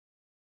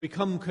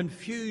 become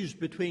confused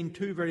between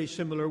two very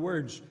similar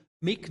words,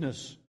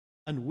 meekness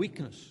and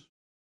weakness,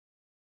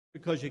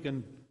 because you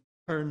can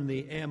turn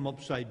the M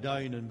upside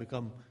down and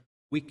become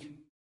weak,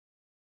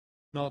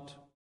 not.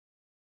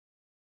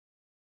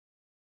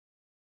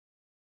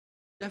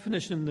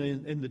 Definition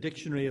in the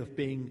dictionary of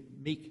being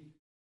meek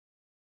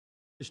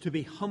is to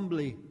be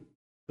humbly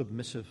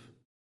submissive.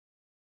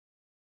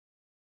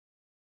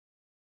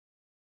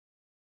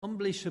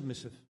 Humbly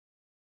submissive.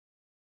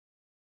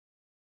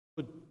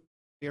 What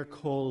we are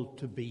called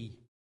to be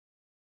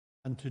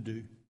and to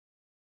do.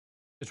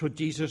 It's what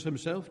Jesus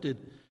himself did.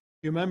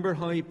 You remember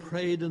how he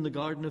prayed in the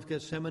Garden of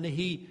Gethsemane?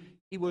 He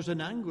was in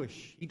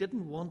anguish. He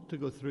didn't want to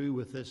go through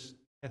with this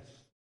death.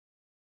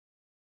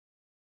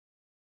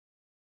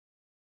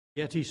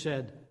 Yet he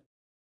said,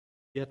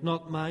 yet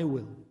not my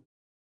will,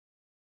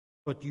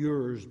 but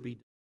yours be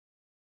done.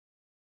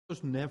 It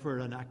was never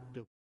an act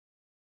of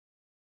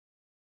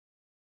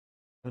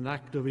an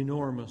act of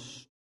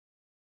enormous.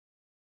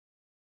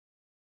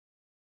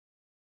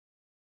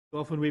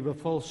 Often we have a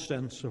false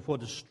sense of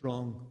what is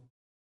strong,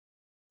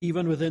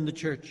 even within the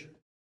church.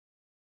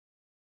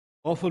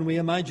 Often we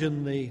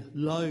imagine the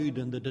loud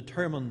and the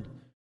determined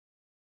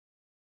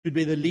should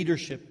be the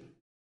leadership,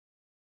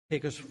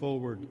 take us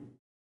forward.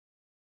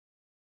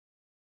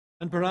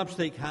 And perhaps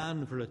they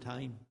can for a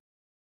time.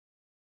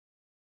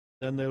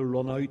 Then they'll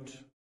run out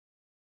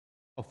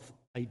of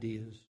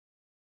ideas.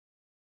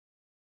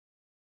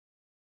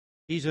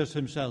 Jesus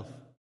himself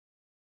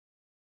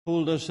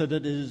told us that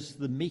it is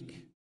the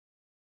meek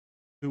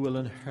who will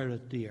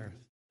inherit the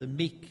earth. The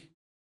meek,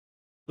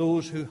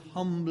 those who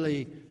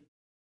humbly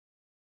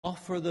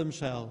offer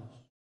themselves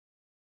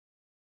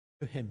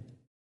to him,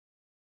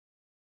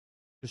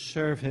 to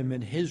serve him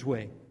in his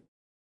way,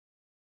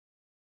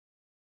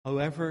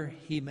 however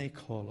he may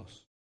call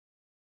us.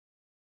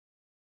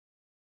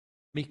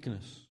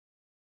 Meekness.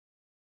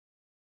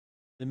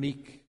 The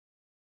meek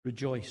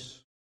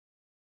rejoice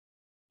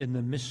in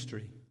the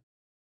mystery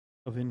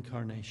of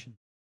incarnation.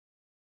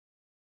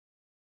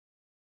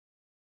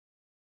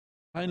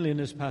 Finally, in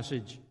this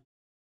passage,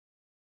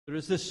 there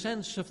is this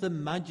sense of the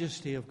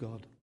majesty of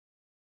God.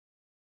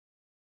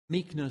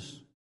 Meekness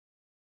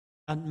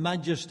and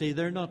majesty,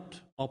 they're not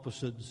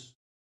opposites.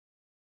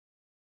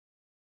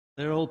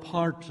 They're all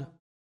part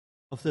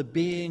of the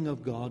being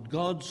of God,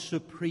 God's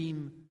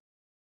supreme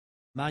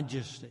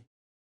majesty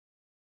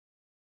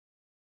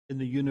in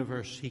the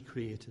universe he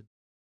created.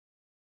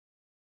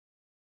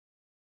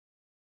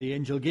 The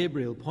angel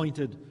Gabriel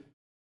pointed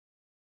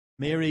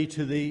Mary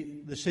to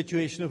the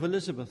situation of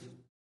Elizabeth,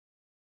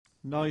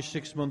 now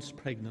 6 months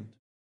pregnant.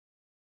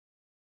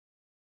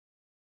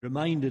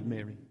 Reminded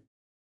Mary,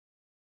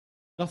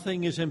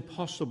 nothing is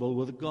impossible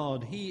with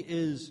God. He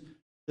is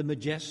the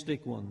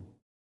majestic one.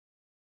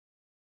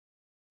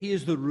 He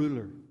is the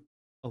ruler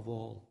of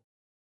all.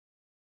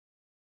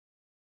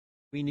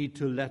 We need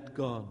to let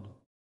God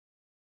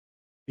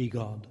be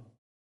God.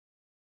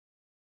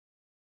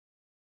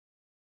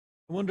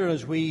 I wonder,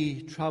 as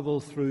we travel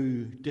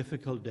through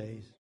difficult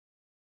days,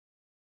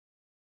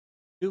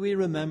 do we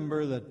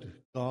remember that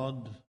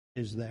God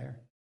is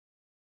there?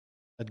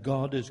 That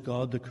God is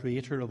God, the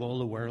creator of all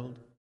the world?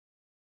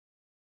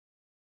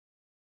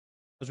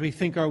 As we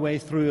think our way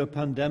through a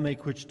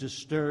pandemic which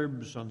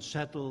disturbs,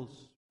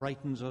 unsettles,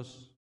 frightens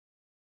us,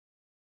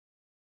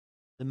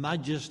 the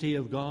majesty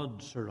of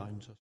God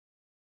surrounds us.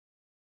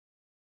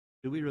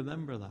 Do we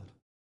remember that?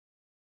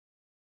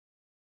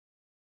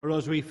 Or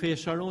as we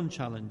face our own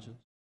challenges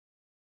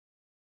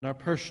in our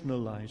personal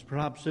lives,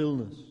 perhaps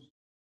illness,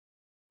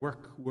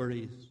 work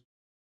worries,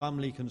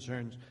 family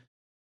concerns,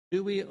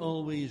 do we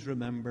always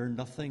remember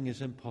nothing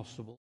is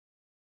impossible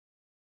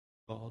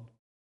with God?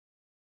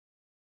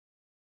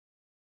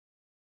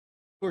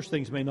 Of course,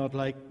 things may not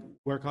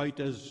work out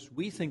as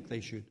we think they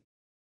should.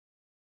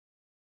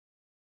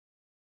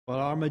 But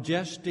our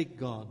majestic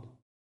God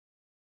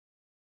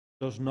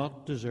does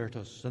not desert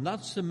us. And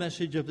that's the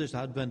message of this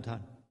Advent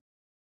time.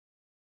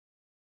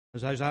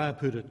 As Isaiah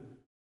put it,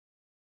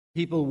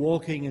 people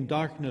walking in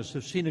darkness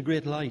have seen a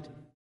great light.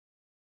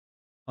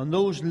 On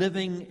those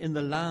living in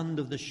the land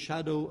of the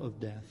shadow of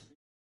death,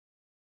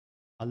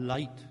 a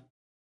light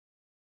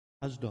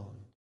has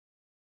dawned.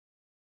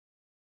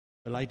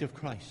 The light of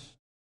Christ,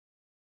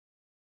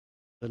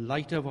 the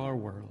light of our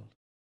world.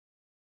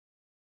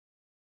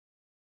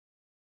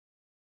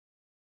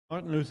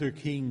 Martin Luther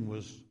King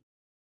was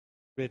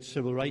a great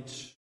civil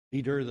rights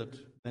leader that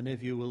many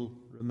of you will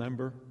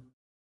remember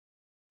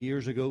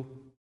years ago.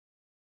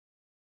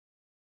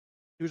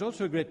 He was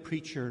also a great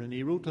preacher, and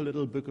he wrote a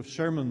little book of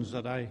sermons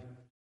that I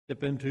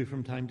dip into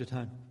from time to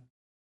time.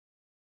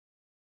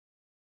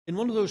 In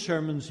one of those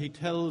sermons, he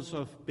tells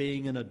of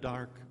being in a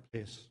dark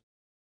place.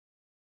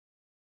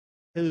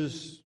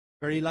 His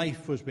very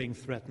life was being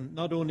threatened.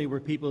 Not only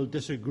were people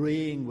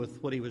disagreeing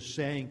with what he was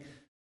saying,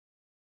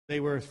 they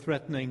were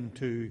threatening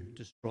to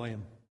destroy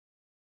him.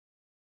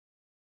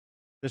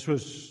 This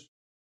was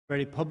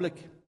very public,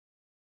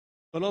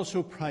 but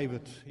also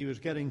private. He was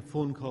getting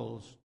phone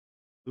calls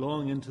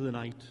long into the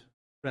night,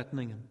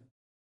 threatening him.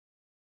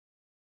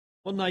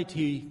 One night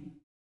he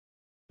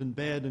was in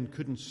bed and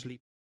couldn't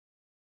sleep.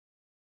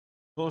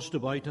 Tossed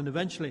about, and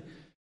eventually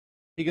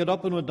he got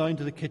up and went down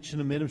to the kitchen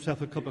and made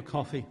himself a cup of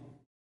coffee.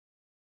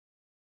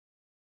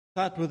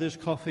 Sat with his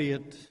coffee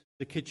at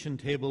the kitchen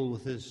table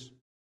with his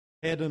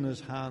head in his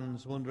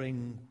hands,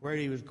 wondering where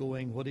he was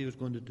going, what he was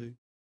going to do.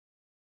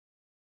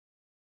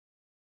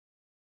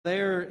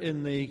 There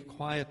in the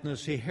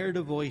quietness, he heard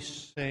a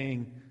voice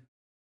saying,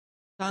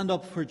 "Stand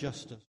up for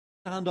justice.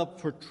 Stand up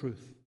for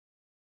truth.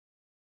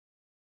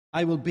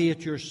 I will be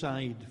at your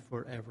side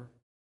forever."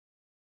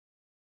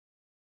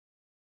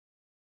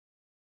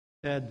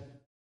 Said,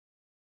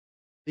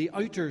 the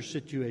outer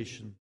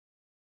situation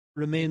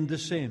remained the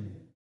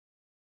same,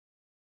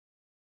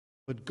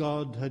 but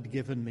God had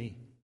given me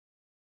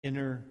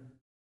inner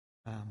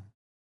calm.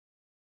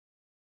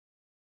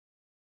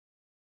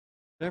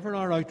 Whatever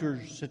our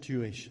outer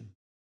situation,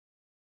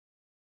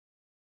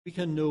 we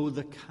can know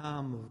the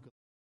calm of God.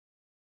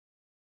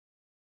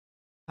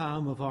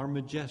 palm of our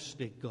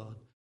majestic God,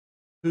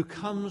 who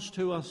comes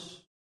to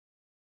us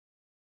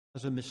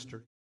as a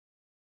mystery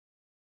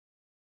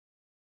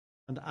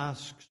and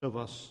asks of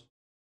us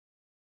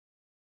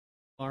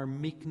our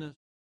meekness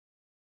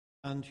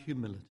and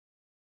humility.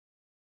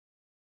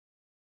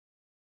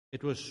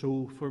 It was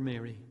so for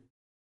Mary.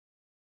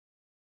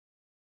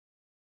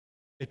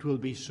 It will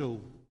be so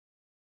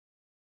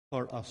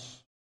for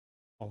us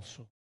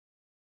also.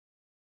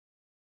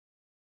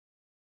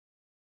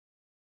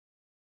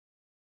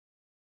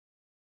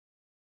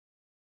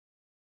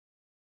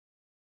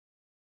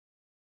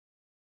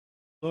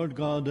 Lord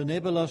God,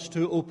 enable us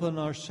to open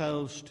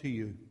ourselves to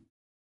you,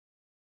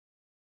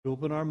 to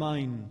open our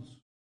minds,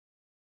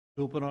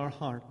 to open our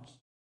hearts,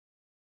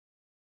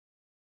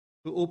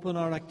 to open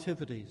our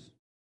activities,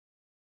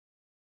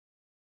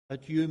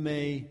 that you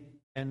may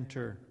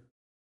enter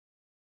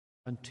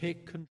and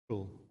take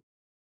control.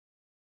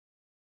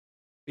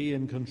 Be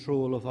in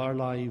control of our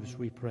lives,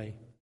 we pray.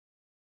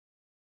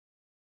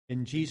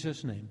 In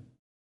Jesus' name,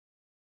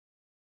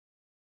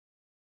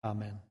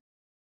 amen.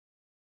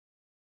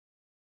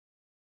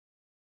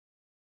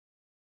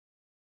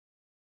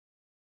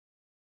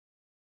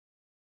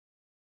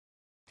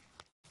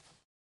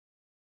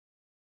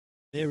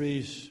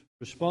 Mary's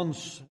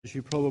response, as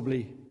you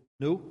probably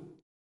know,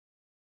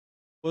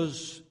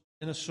 was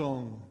in a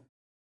song.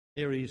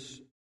 Mary's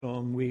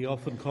song, we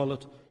often call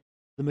it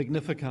the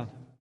Magnificat.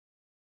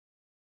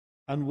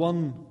 And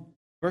one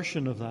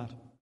version of that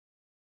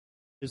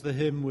is the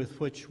hymn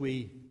with which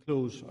we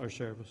close our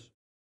service.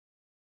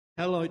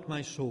 Tell out,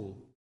 my soul,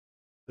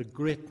 the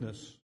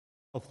greatness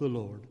of the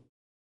Lord.